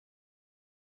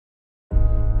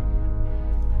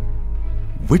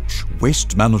Which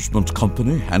waste management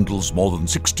company handles more than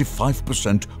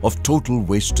 65% of total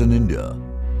waste in India?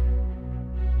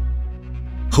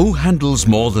 Who handles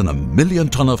more than 1 million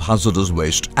ton of hazardous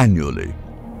waste annually?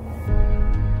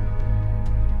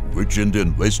 Which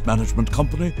Indian waste management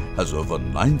company has over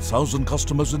 9,000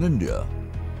 customers in India?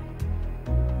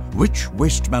 Which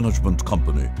waste management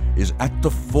company is at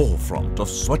the forefront of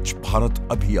Swachh Bharat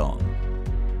Abhiyan?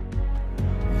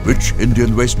 Which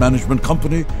Indian waste management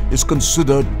company is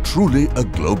considered truly a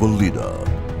global leader?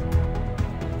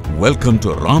 Welcome to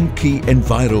Ramky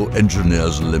Enviro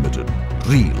Engineers Limited,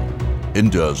 REEL,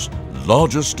 India's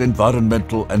largest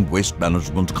environmental and waste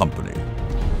management company.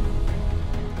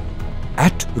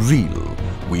 At REEL,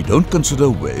 we don't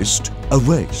consider waste a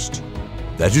waste.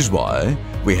 That is why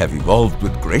we have evolved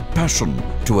with great passion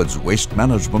towards waste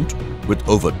management with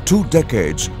over 2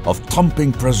 decades of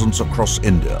thumping presence across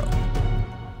India.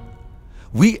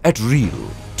 We at REEL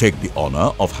take the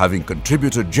honor of having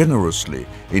contributed generously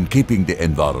in keeping the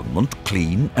environment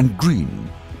clean and green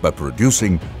by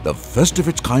producing the first of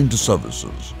its kind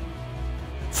services.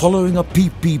 Following a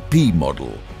PPP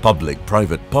model,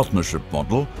 public-private partnership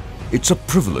model, it's a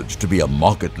privilege to be a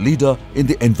market leader in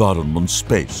the environment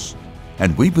space.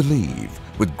 And we believe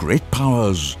with great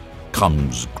powers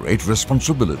comes great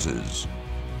responsibilities.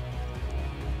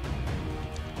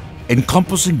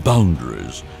 Encompassing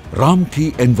boundaries,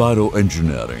 Ramky Enviro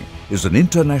Engineering is an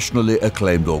internationally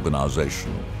acclaimed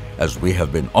organization, as we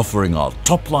have been offering our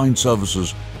top-line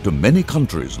services to many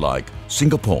countries like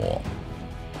Singapore,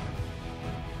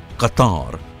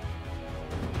 Qatar,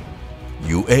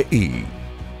 UAE,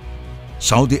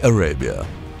 Saudi Arabia,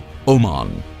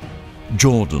 Oman,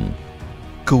 Jordan,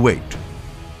 Kuwait,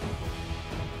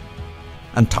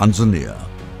 and Tanzania.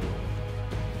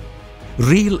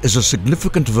 REEL is a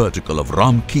significant vertical of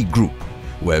Ramky Group,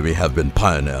 where we have been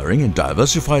pioneering in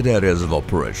diversified areas of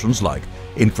operations like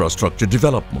infrastructure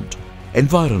development,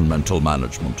 environmental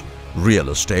management, real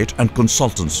estate and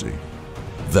consultancy.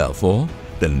 Therefore,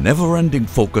 the never-ending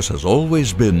focus has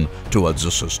always been towards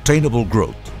a sustainable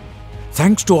growth.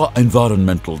 Thanks to our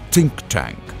environmental think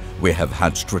tank, we have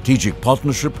had strategic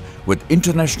partnership with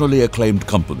internationally acclaimed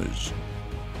companies.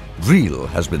 REEL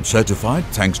has been certified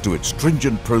thanks to its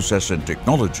stringent process and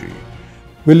technology.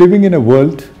 We're living in a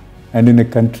world and in a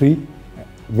country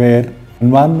where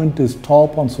environment is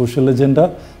top on social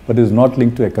agenda but is not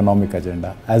linked to economic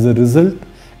agenda. As a result,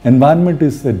 environment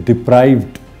is a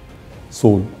deprived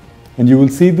soul. And you will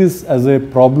see this as a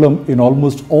problem in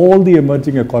almost all the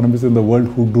emerging economies in the world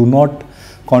who do not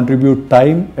contribute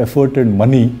time, effort and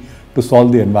money to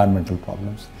solve the environmental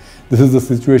problems. This is the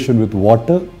situation with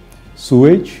water,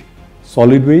 sewage,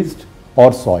 solid waste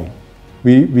or soil.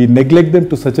 We neglect them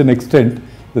to such an extent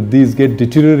that these get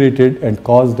deteriorated and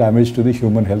cause damage to the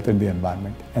human health and the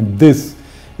environment. And this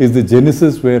is the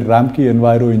genesis where Ramky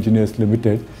Enviro Engineers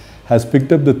Limited has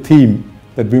picked up the theme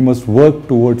that we must work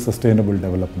towards sustainable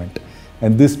development.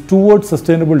 And this towards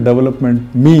sustainable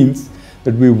development means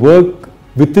that we work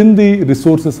within the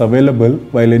resources available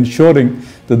while ensuring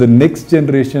that the next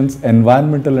generation's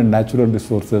environmental and natural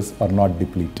resources are not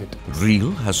depleted.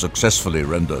 REEL has successfully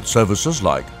rendered services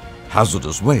like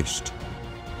hazardous waste,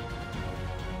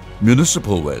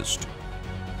 municipal waste,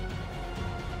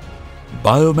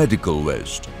 biomedical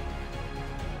waste,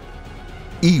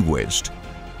 e-waste,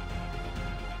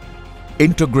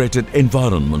 integrated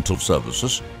environmental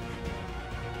services.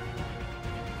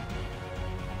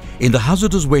 In the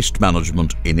hazardous waste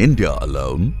management in India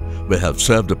alone, we have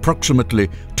served approximately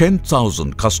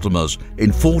 10,000 customers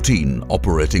in 14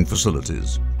 operating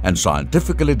facilities and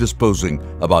scientifically disposing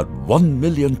about 1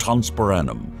 million tons per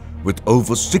annum with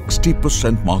over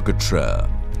 60% market share,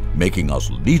 making us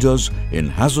leaders in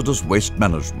hazardous waste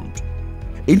management.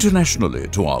 Internationally,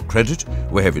 to our credit,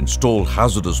 we have installed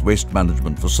hazardous waste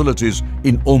management facilities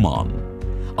in Oman.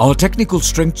 Our technical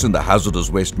strengths in the hazardous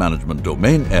waste management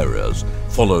domain areas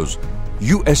follows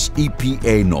US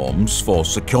EPA norms for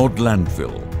secured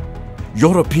landfill,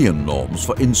 European norms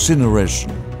for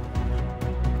incineration.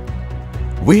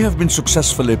 We have been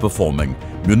successfully performing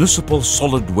municipal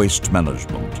solid waste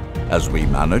management as we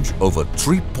manage over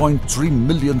 3.3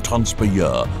 million tons per year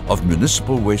of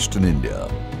municipal waste in India.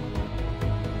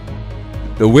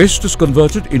 The waste is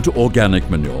converted into organic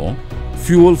manure,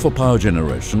 fuel for power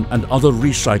generation and other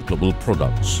recyclable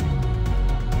products.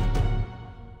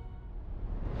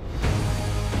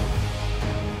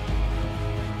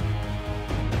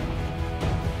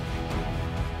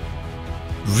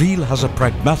 REEL has a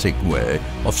pragmatic way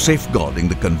of safeguarding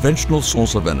the conventional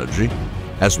source of energy,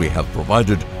 as we have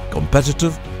provided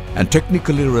competitive and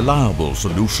technically reliable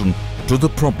solution to the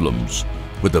problems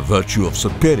with the virtue of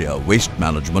superior waste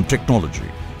management technology.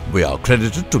 We are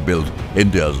credited to build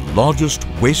India's largest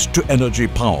waste-to-energy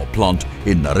power plant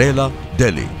in Narela,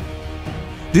 Delhi.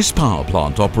 This power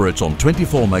plant operates on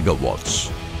 24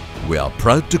 megawatts. We are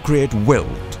proud to create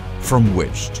wealth from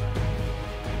waste.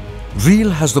 REAL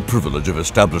has the privilege of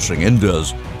establishing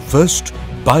India's first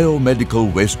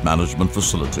biomedical waste management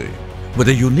facility with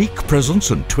a unique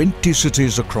presence in 20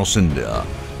 cities across India,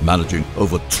 managing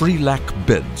over 3 lakh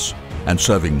beds and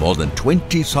serving more than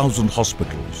 20,000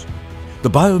 hospitals. The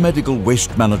biomedical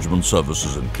waste management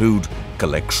services include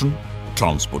collection,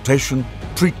 transportation,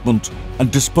 treatment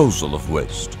and disposal of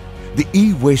waste. The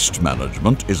e-waste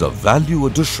management is a value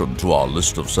addition to our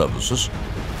list of services.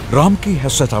 Ramky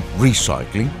has set up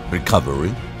recycling,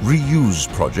 recovery,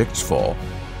 reuse projects for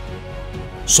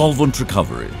solvent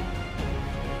recovery,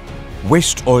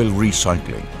 waste oil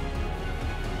recycling,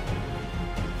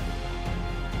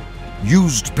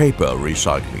 used paper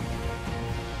recycling,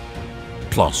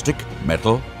 plastic,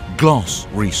 metal, glass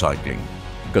recycling,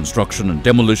 construction and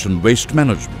demolition waste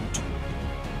management.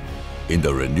 In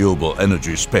the renewable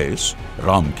energy space,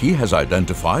 Ramky has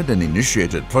identified and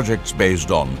initiated projects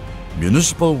based on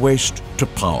municipal waste to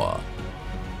power,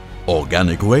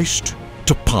 organic waste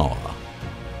to power.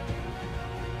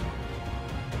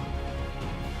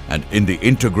 And in the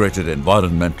integrated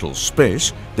environmental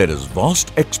space, there is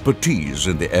vast expertise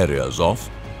in the areas of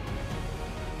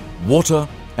water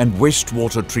and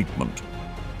wastewater treatment,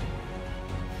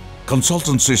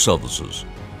 consultancy services,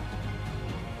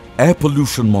 air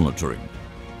pollution monitoring,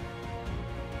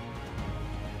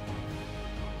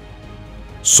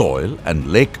 soil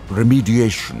and lake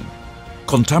remediation,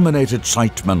 contaminated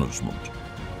site management,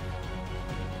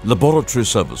 laboratory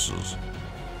services.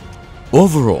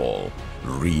 Overall,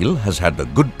 REAL has had the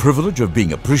good privilege of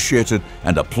being appreciated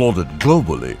and applauded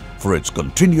globally for its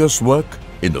continuous work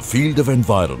in the field of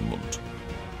environment.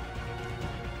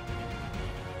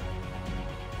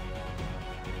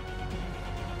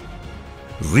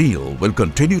 REAL will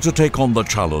continue to take on the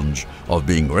challenge of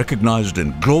being recognized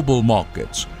in global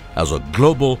markets as a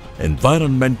global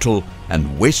environmental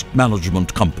and waste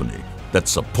management company that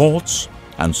supports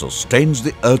and sustains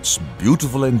the Earth's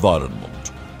beautiful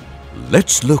environment.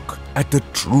 Let's look at the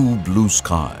true blue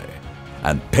sky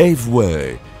and pave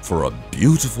way for a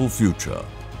beautiful future.